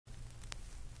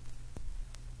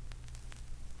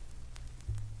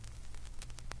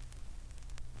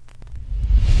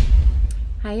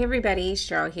Hi everybody,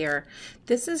 Cheryl here.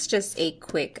 This is just a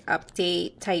quick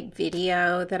update type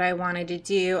video that I wanted to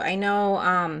do. I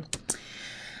know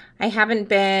I haven't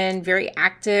been very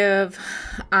active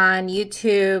on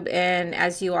YouTube, and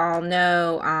as you all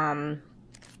know,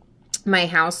 my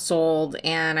house sold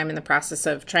and I'm in the process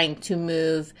of trying to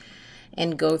move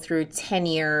and go through 10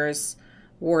 years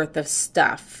worth of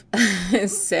stuff.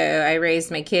 So I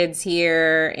raised my kids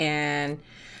here and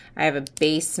I have a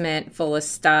basement full of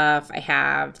stuff. I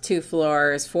have 2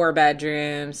 floors, 4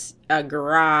 bedrooms, a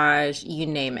garage, you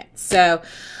name it. So,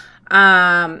 first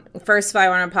of all, I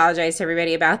want to apologize to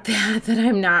everybody about that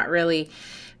I'm not really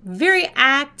very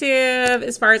active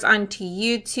as far as onto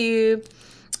YouTube.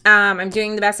 I'm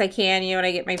doing the best I can, when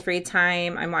I get my free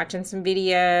time. I'm watching some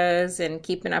videos and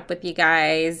keeping up with you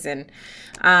guys. And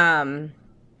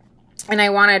I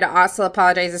wanted to also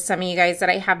apologize to some of you guys that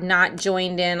I have not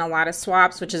joined in a lot of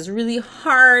swaps, which is really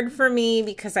hard for me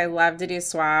because I love to do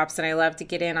swaps and I love to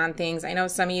get in on things. I know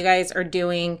some of you guys are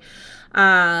doing,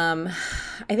 I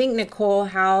think Nicole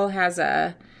Howell has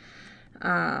a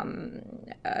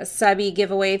subby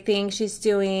giveaway thing she's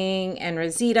doing, and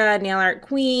Rosita, Nail Art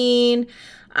Queen,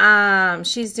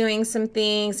 she's doing some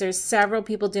things. There's several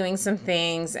people doing some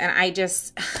things, and I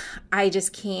just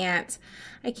can't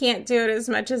do it as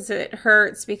much as it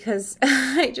hurts because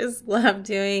I just love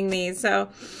doing these. So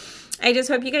I just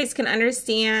hope you guys can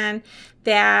understand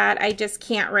that I just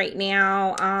can't right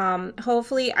now.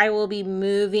 Hopefully I will be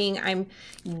moving, I'm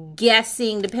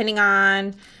guessing, depending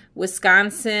on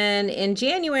Wisconsin in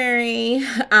January.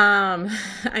 I'm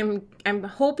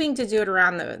hoping to do it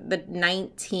around the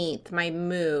 19th, my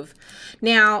move.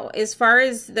 Now, as far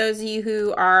as those of you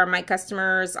who are my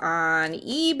customers on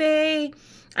eBay,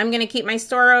 I'm going to keep my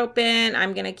store open.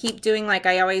 I'm going to keep doing like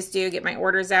I always do, get my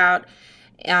orders out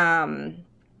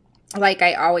like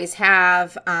I always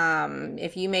have.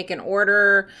 If you make an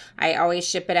order, I always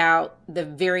ship it out the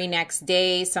very next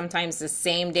day, sometimes the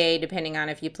same day, depending on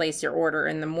if you place your order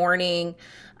in the morning.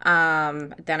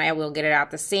 Then I will get it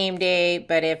out the same day.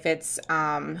 But if it's,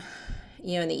 in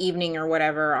the evening or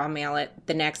whatever, I'll mail it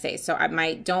the next day. So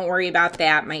don't worry about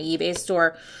that. My eBay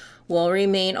store will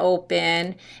remain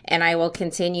open, and I will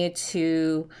continue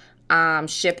to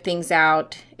ship things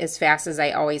out as fast as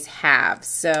I always have.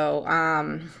 So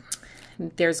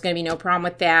there's going to be no problem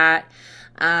with that.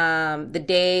 The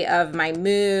day of my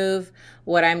move,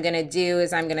 what I'm going to do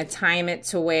is I'm going to time it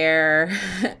to where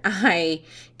I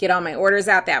get all my orders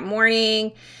out that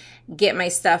morning, get my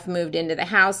stuff moved into the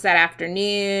house that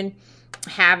afternoon,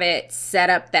 have it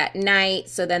set up that night,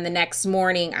 so then the next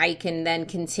morning I can then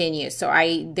continue. So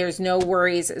there's no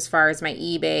worries as far as my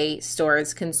eBay store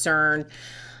is concerned.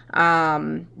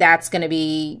 That's going to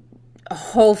be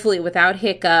hopefully without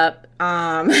hiccup.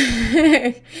 I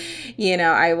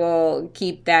will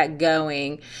keep that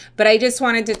going. But I just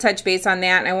wanted to touch base on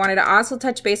that, and I wanted to also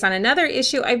touch base on another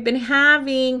issue I've been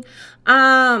having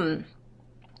on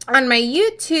my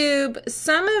YouTube.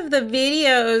 Some of the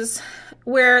videos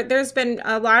where there's been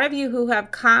a lot of you who have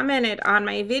commented on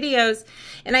my videos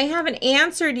and I haven't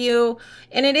answered you,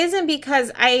 and it isn't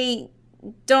because I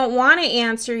don't want to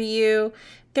answer you.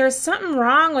 There's something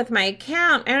wrong with my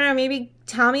account. I don't know, maybe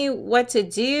tell me what to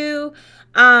do.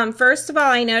 First of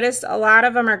all, I noticed a lot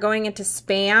of them are going into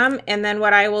spam, and then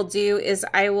what I will do is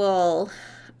I will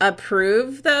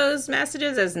approve those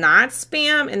messages as not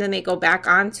spam, and then they go back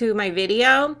onto my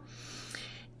video.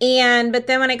 But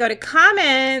then when I go to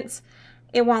comment,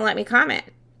 it won't let me comment.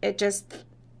 It just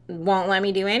won't let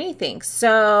me do anything.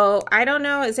 So I don't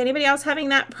know. Is anybody else having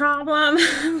that problem?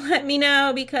 Let me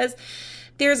know, because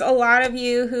there's a lot of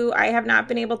you who I have not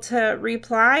been able to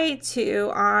reply to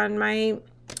on my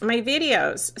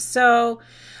videos. So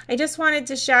I just wanted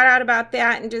to shout out about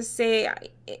that and just say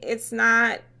it's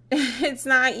not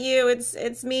you.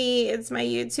 It's me. It's my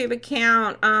YouTube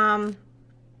account.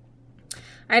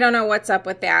 I don't know what's up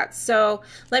with that. So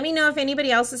let me know if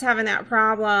anybody else is having that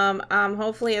problem.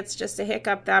 Hopefully it's just a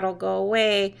hiccup that'll go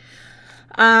away.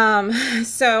 So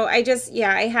I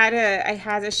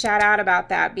had to shout out about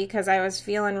that because I was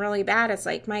feeling really bad. It's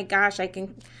like, my gosh, I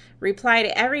can reply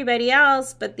to everybody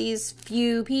else, but these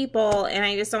few people, and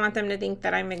I just don't want them to think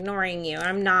that I'm ignoring you.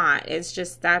 I'm not. It's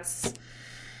just, that's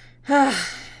my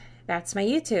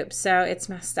YouTube. So it's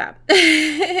messed up.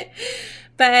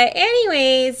 But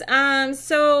anyways,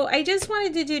 so I just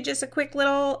wanted to do just a quick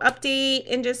little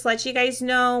update and just let you guys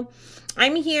know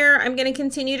I'm here. I'm going to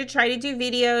continue to try to do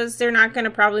videos. They're not going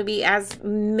to probably be as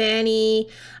many.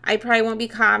 I probably won't be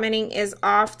commenting as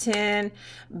often,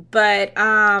 but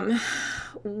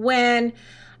when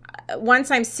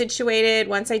once I'm situated,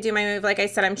 once I do my move, like I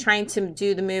said, I'm trying to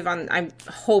do the move on, I'm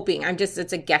hoping,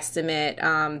 it's a guesstimate,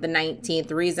 the 19th.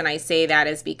 The reason I say that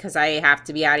is because I have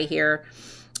to be out of here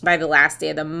by the last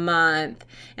day of the month,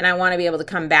 and I want to be able to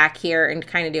come back here and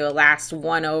kind of do a last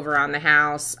one over on the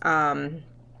house,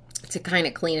 to kind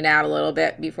of clean it out a little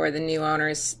bit before the new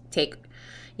owners take,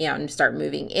 and start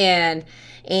moving in.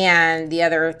 And the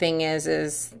other thing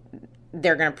is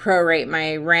they're going to prorate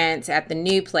my rent at the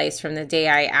new place from the day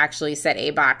I actually set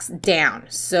A-Box down.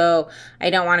 So I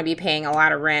don't want to be paying a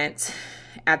lot of rent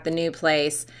at the new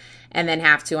place and then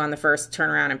have to on the first turn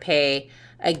around and pay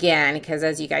again, because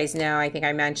as you guys know, I think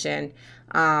I mentioned,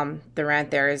 the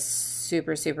rent there is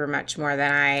super, super much more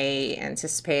than I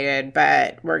anticipated,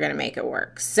 but we're going to make it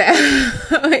work. So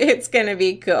it's going to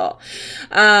be cool.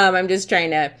 I'm just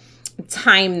trying to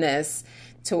time this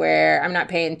to where I'm not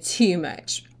paying too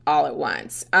much all at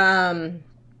once.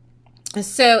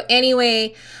 So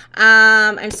anyway,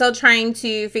 I'm still trying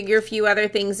to figure a few other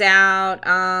things out.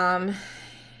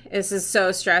 This is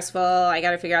so stressful. I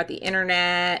got to figure out the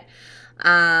internet.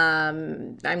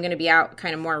 I'm going to be out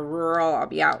kind of more rural. I'll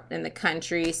be out in the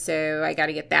country, so I got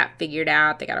to get that figured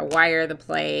out. They got to wire the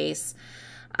place.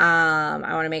 I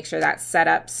want to make sure that's set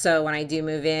up so when I do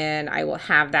move in, I will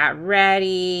have that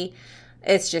ready.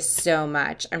 It's just so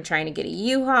much. I'm trying to get a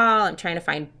U-Haul. I'm trying to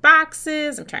find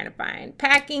boxes. I'm trying to find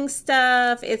packing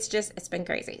stuff. It's been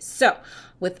crazy. So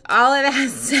with all of that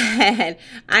said,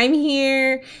 I'm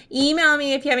here. Email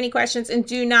me if you have any questions, and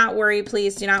do not worry,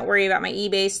 please do not worry about my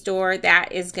eBay store.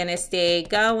 That is going to stay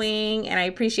going, and I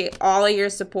appreciate all of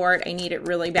your support. I need it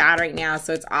really bad right now,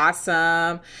 so it's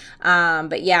awesome.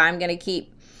 But yeah, I'm going to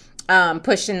keep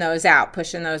pushing those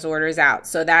orders out.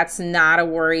 So that's not a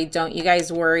worry. Don't you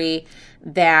guys worry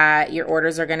that your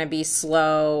orders are going to be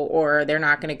slow or they're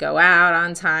not going to go out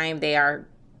on time. They are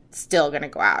still going to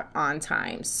go out on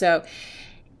time. So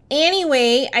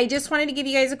anyway, I just wanted to give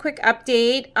you guys a quick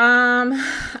update.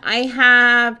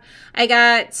 I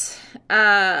got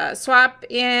swap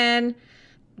in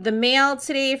the mail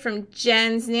today from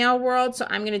Jen's Nail World, so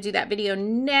I'm going to do that video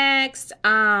next.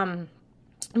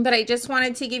 But I just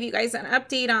wanted to give you guys an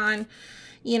update on,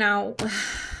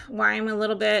 why I'm a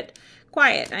little bit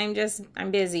quiet. I'm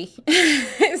busy.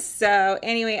 So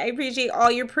anyway, I appreciate all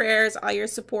your prayers, all your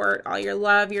support, all your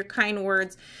love, your kind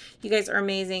words. You guys are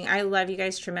amazing. I love you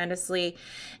guys tremendously.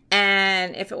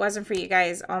 And if it wasn't for you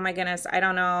guys, oh my goodness, I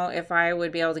don't know if I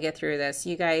would be able to get through this.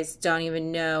 You guys don't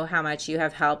even know how much you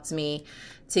have helped me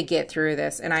to get through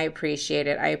this. And I appreciate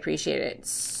it. I appreciate it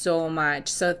so much.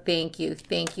 So thank you.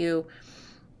 Thank you.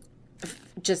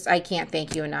 I can't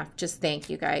thank you enough. Just thank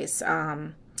you guys.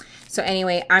 So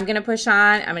anyway, I'm going to push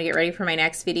on. I'm going to get ready for my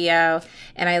next video,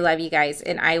 and I love you guys,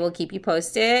 and I will keep you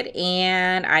posted,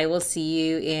 and I will see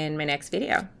you in my next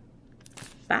video.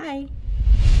 Bye.